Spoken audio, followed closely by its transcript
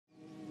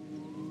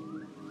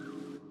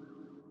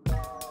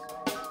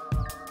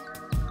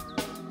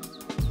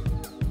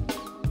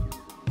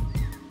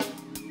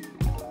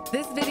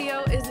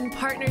in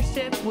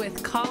partnership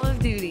with Call of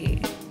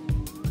Duty.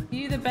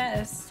 You the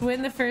best.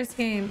 Win the first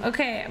game.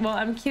 Okay, well,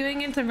 I'm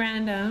queuing into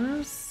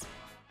randoms.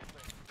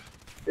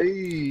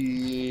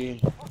 Hey.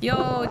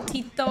 Yo,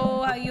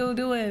 Tito, how you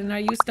doing? Are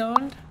you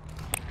stoned?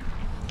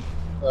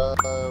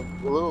 A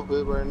little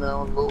bit right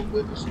now,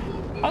 just a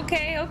little bit.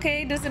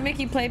 Okay. Does it make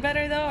you play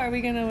better though? Are we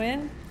gonna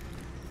win?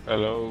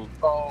 Hello.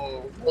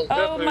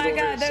 Oh my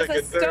god, there's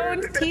a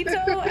stoned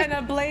Tito and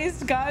a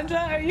blazed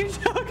ganja. Are you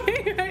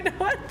joking right now?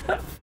 What the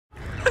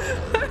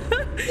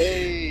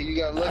Hey, you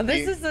got lucky.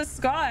 This is the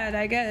squad,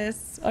 I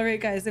guess.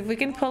 Alright guys, if we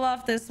can pull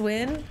off this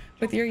win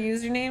with your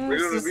usernames, we're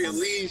gonna be at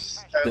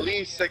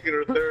least second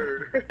or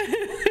third.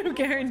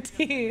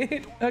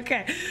 guaranteed.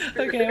 Okay,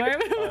 where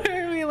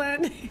are we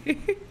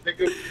landing?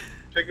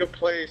 Pick a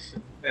place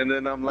and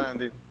then I'm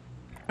landing.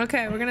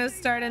 Okay, we're gonna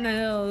start in the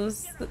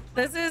hills.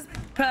 This is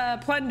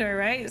Plunder,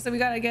 right? So we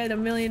gotta get $1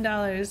 million.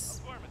 Yeah,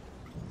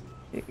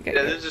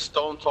 this is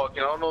Stone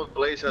talking. I don't know if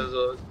Blaze has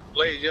a...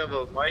 Blaze, you have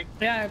a mic?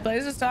 Yeah,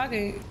 Blaze is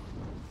talking.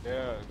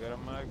 Yeah, get a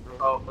mic, bro.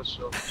 Oh, for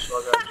sure.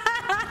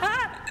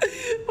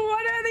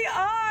 What are the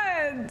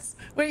odds?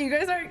 Wait, you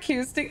guys aren't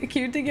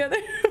queued together,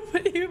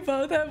 but you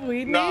both have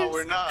weed names? No,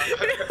 we're not. What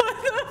the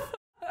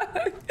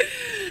fuck?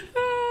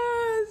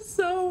 Oh,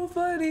 so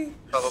funny.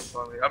 Hella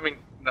funny. I mean,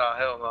 nah,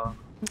 hell no.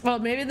 Well,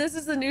 maybe this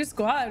is the new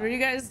squad. What are you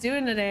guys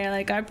doing today?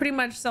 Like, I pretty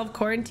much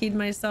self-quarantined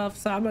myself,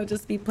 so I'm gonna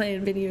just be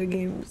playing video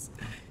games.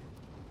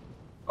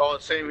 Oh,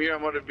 same here.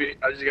 I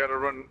just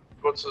gotta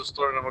go to the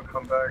store and I'm gonna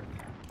come back.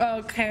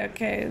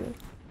 Okay.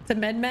 To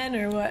MedMen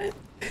or what?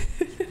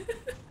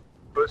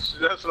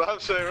 That's what I'm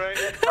saying, right?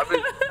 I've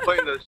been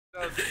playing the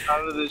shit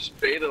out of this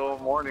beta all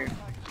morning.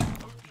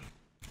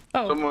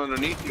 Oh. Someone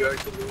underneath you,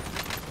 actually.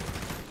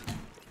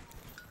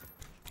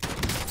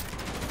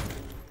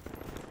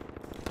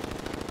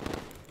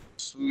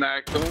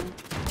 Smacked him.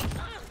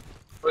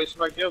 Oh, you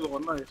smacked the other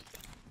one, nice.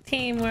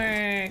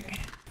 Teamwork.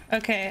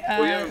 Okay,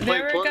 there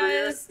were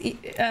guys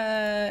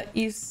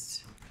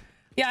east.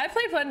 Yeah, I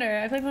play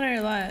Plunder. I play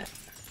Plunder a lot.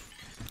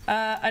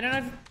 I don't know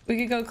if we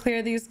could go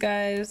clear these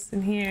guys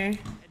in here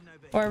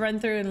or run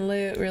through and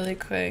loot really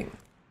quick.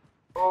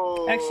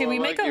 Oh, actually, we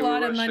make a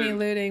lot of money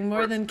looting,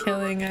 more than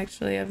killing,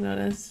 actually, I've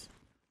noticed.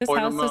 This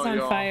house is on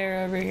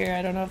fire over here.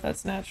 I don't know if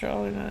that's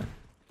natural or not.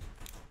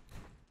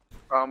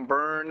 I'm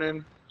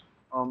burning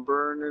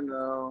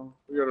now.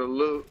 We gotta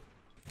loot.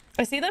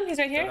 I see them. He's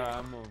right here.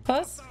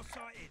 Close.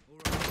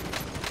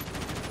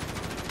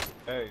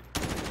 Hey.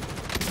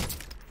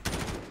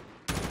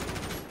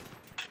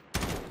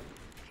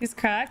 He's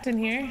cracked in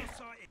here.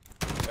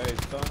 Hey,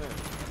 stone him.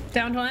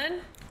 Downed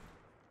one.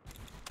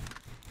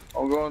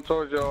 I'm going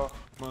towards y'all.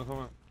 Come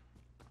on.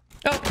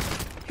 Oh,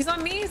 he's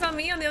on me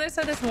on the other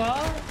side of this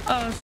wall.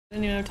 Oh, I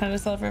didn't even have time to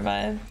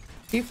self-revive.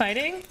 Are you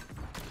fighting?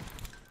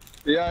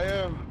 Yeah, I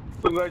am.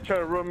 Some guy trying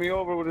to run me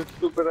over with his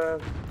stupid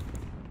ass.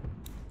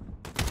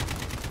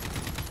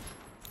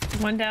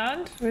 One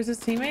down. Where's his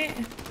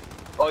teammate?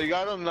 Oh, you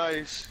got him?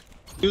 Nice.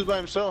 He was by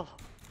himself.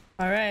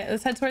 Alright,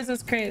 let's head towards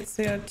those crates.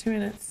 We got 2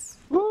 minutes.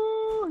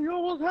 Woo! You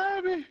almost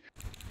had me.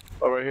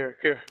 Oh, right here.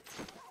 Here.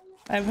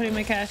 I'm putting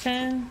my cash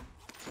in.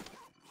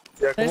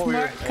 Yeah, There's more.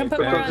 here. Come put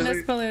more on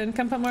this balloon.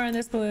 Come put more on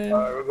this balloon.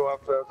 Alright, we'll go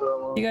after that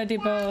one. You gotta do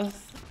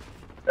both.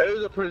 Hey,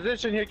 there's a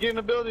position here. Get in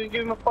the building.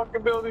 Get in the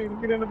fucking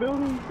building. Get in the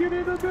building. Get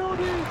in the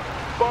building.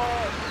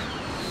 Fuck.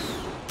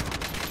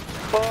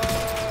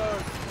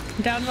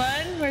 Down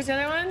one. Where's the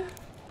other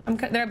one?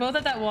 They're both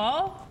at that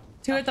wall.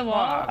 2 at the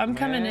wall. I'm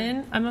coming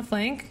in. I'm a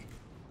flank.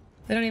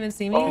 They don't even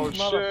see me. Oh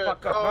shit.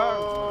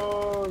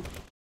 Oh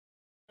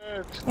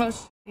shit. Oh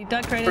shit. You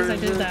duck right as I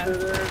did that.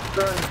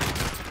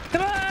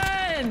 Come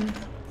on!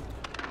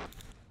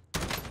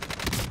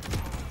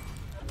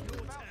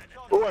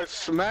 Oh, I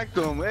smacked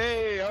him.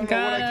 Hey, I don't know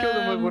what I killed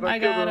him with.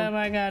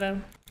 I got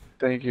him.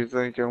 Thank you.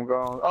 I'm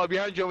gone. Oh,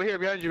 behind you, over here,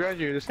 behind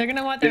you. They're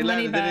gonna want their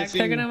money back.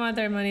 They're gonna want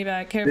their money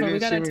back. Careful, we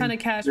got a ton of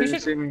cash. We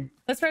should.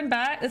 Let's run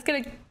back. Let's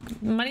get a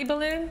money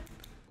balloon.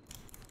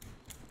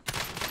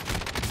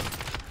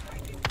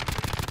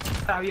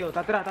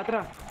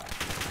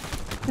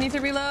 Need to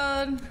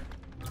reload.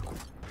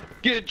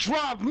 Get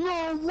dropped.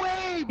 No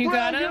way, You bro.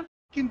 got him?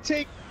 Can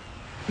take.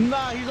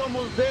 Nah, he's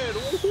almost dead.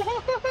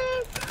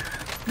 What?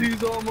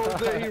 He's almost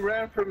dead. He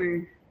ran from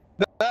me.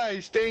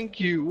 Nice, thank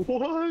you.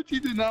 What? He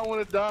did not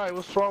want to die.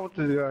 What's wrong with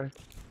this guy?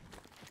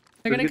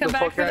 They're gonna come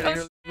back for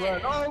the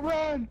run. Oh,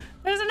 run!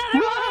 There's another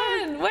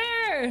one!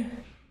 Where?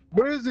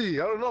 Where is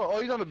he? I don't know. Oh,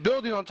 he's on the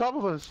building on top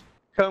of us.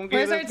 Come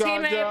get us. Where's our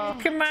teammate?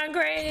 Come on,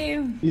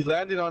 Gray. He's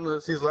landing on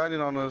us.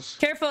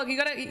 Careful, you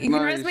can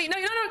res me. No,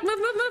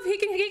 move. He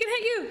can hit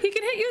you. He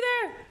can hit you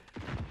there.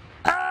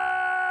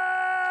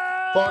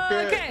 Fuck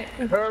it. Okay.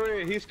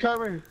 Hurry, he's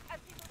coming.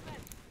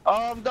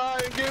 I'm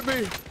dying, give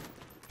me.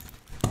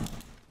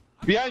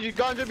 Behind you,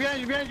 Ganja,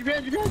 behind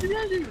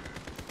you.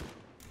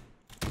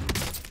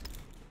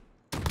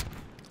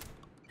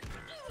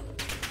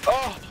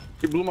 Oh,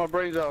 he blew my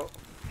brains out.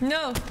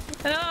 No,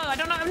 I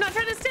don't know. I'm not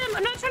trying to stim.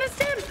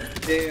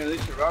 Yeah, they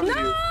surrounded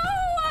you. No!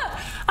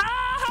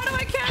 How do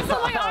I cancel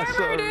my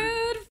armor,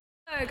 dude?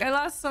 I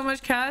lost so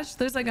much cash.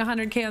 There's like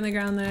 100K on the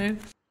ground there.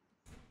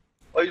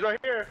 Oh, he's right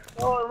here.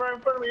 Oh, right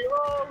in front of me.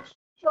 Oh,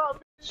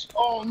 shot, bitch.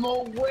 Oh,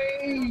 no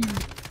way.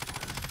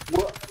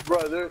 What,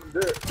 bro?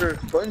 They're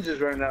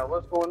sponges right now.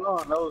 What's going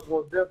on? That was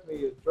most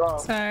definitely a drop.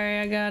 Sorry,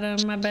 I got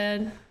him. My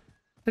bad.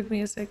 Took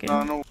me a second.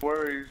 No, no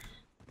worries.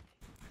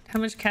 How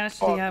much cash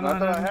do you have on I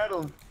thought him? I had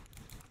him.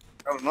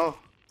 I don't know.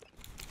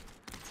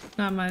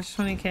 Not much.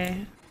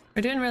 20K.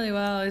 We're doing really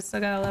well. We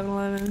still got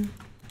 11-11.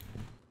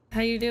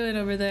 How you doing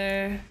over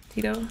there,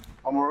 Tito?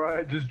 I'm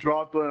alright. Just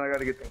dropped one. I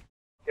gotta get the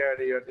out of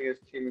here. I think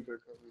it's teaming to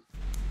recovery.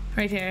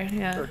 Right here,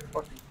 yeah.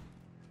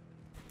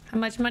 How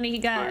much money he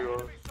got?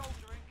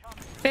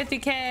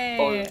 50K.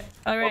 Oh,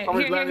 all right,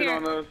 here.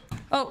 On us.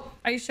 Oh,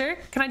 are you sure?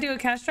 Can I do a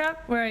cash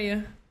drop? Where are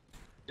you?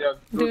 Yeah,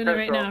 doing it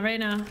right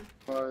now.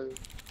 Right.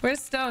 Where's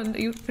Stone? Are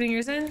you putting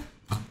yours in?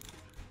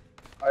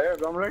 I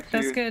am. I'm next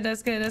to you.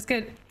 That's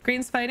good.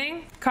 Green's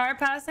fighting. Car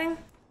passing.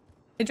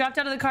 It dropped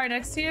out of the car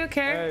next to you.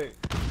 Care?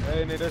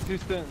 Hey, need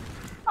assistance.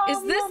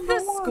 Is this the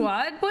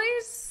squad,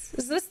 boys?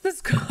 Is this the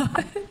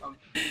squad?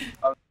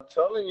 I'm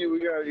telling you,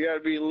 you gotta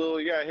be a little.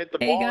 You gotta hit the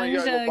ball. And you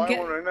gotta go buy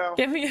one right now.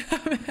 Give me a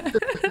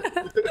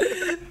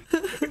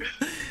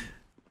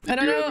I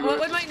don't know. What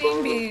would my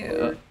name be?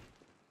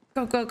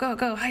 Go.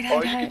 Hide. Oh,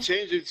 you can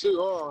change it too.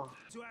 Oh,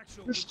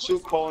 there's two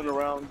calling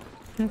around.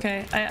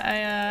 Okay. I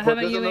have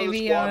a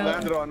UAV. Squad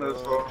landed on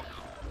us. So.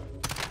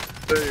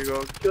 There you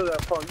go. Kill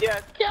that punk.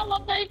 Yeah, kill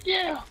him. Thank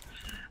you.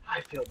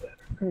 I feel better.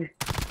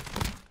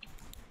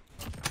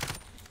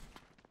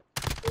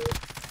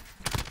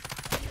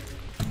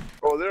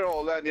 Oh, they're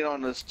all landing on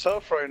this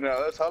tough right now.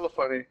 That's hella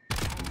funny.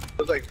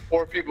 There's like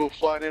 4 people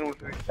flying in with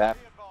me. Oh,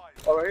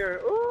 right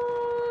here.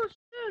 Oh,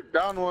 shit.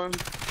 Down one.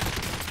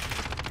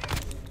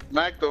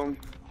 Smacked them.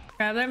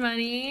 Grab their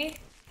money.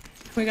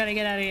 We gotta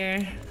get out of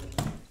here.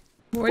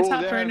 We're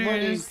top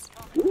burners.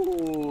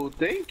 Ooh,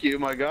 thank you,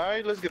 my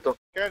guy. Let's get the fuck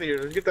out of here.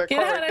 Let's get that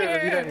car out right of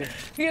there. here.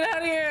 Get out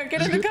of here.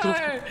 Get in the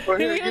car.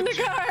 Get in the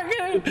car.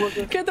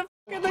 Get the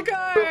fuck in the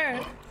car.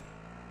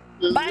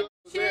 Bye.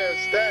 Yeah,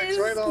 stacks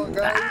right on,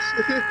 guys.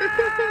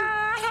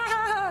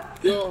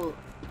 Yo,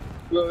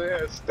 they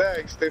had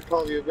stacks. They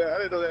probably have that. I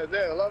didn't know they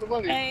had a lot of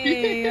money.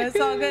 Hey, it's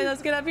all good.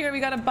 Let's get up here. We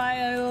gotta buy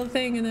a little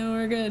thing and then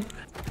we're good.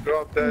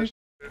 Drop that shit.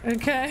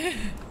 Okay.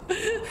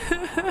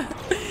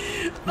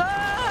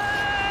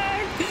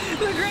 Fuck!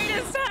 The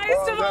greatest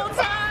heist of all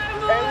time,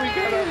 boys! And we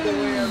got out the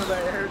way out of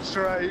that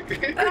airstrike.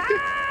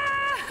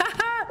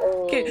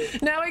 Okay,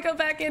 now we go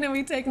back in and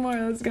we take more.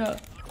 Let's go.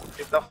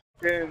 Get the fuck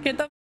in. Get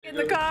the fuck in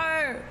the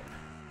car.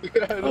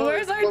 No,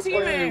 where's our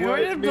teammate?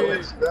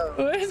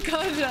 Where's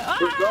Ganja?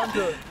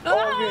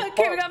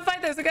 Okay, we gotta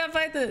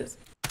fight this.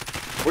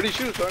 What do you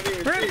shoot?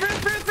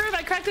 Proof.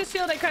 I cracked his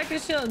shield.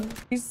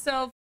 He's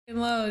so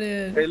fucking low,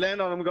 dude. Hey,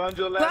 land on him,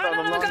 Ganja. Land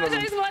on him. Ganja,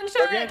 he's one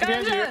shot.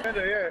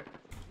 Ganja.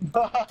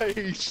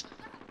 Nice.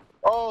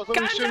 Oh,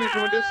 somebody's shooting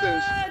from a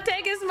distance.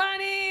 Take his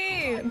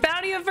money.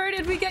 Bounty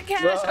averted. We get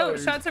cash. Nice. Oh,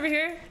 shots over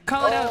here.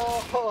 Call it out.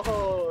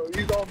 Oh,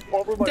 he's all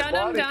over my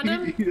body. Down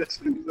him.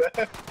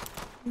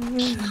 Oh,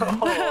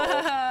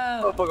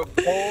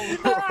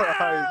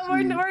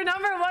 we're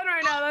number 1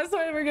 right now. That's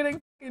why we're getting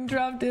fucking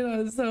dropped in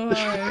on so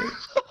hard.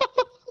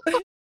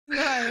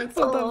 Nice.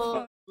 What the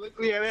fuck?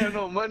 Luckily, I didn't have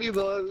no money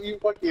though. You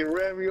fucking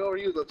ran me over.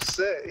 He was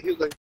upset. He was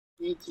like,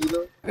 "You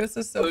know." This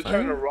is so fun. They're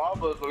trying to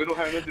rob us, but we don't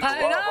have anything to rob.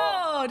 I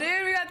know,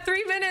 dude. We got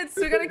 3 minutes.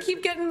 We gotta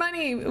keep getting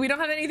money. We don't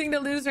have anything to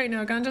lose right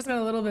now. Ganja's got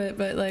a little bit,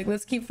 but like,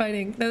 let's keep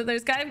fighting.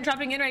 There's guy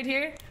dropping in right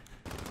here.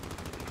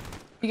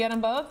 You get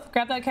them both.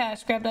 Grab that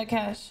cash.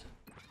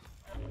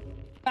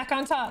 Back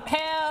on top.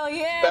 Hell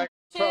yeah. Back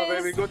on top,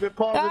 baby. Go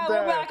deposit that.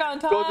 We're back on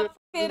top. Fuck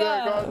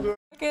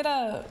it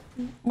up.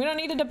 We don't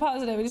need to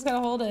deposit it. We just gotta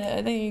hold it,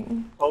 I think.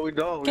 Oh, we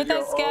don't. Get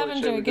that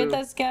scavenger. Get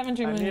that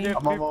scavenger money.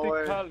 I'm on my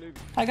way.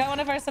 I got one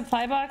of our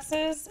supply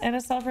boxes and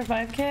a sell for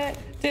 5 kit.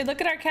 Dude,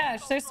 look at our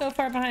cash. They're so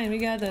far behind. We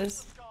got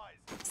this.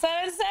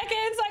 7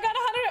 seconds. I got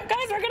 100.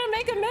 Guys, we're gonna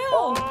make a mill.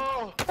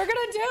 Oh. We're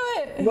gonna do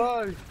it.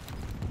 Nice.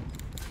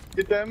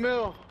 Get that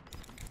mill.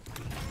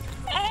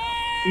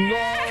 Hey.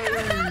 Nice.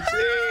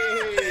 Hey.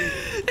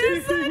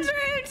 It's the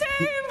dream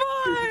team,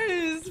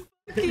 boys.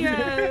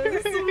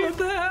 Yes. What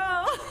the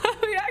hell?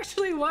 We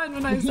actually won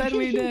when I said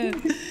we did.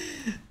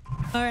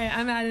 All right,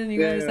 I'm adding you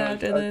guys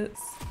after this.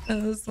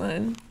 That was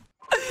fun.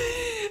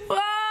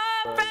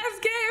 Whoa,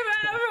 best game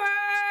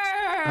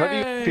ever! How do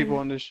you people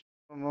on this?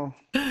 I don't know.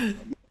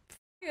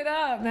 Get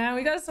up, man.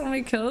 We got so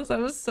many kills. That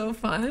was so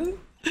fun.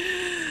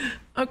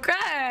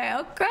 Okay.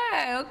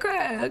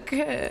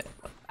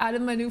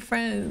 Added my new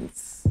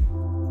friends.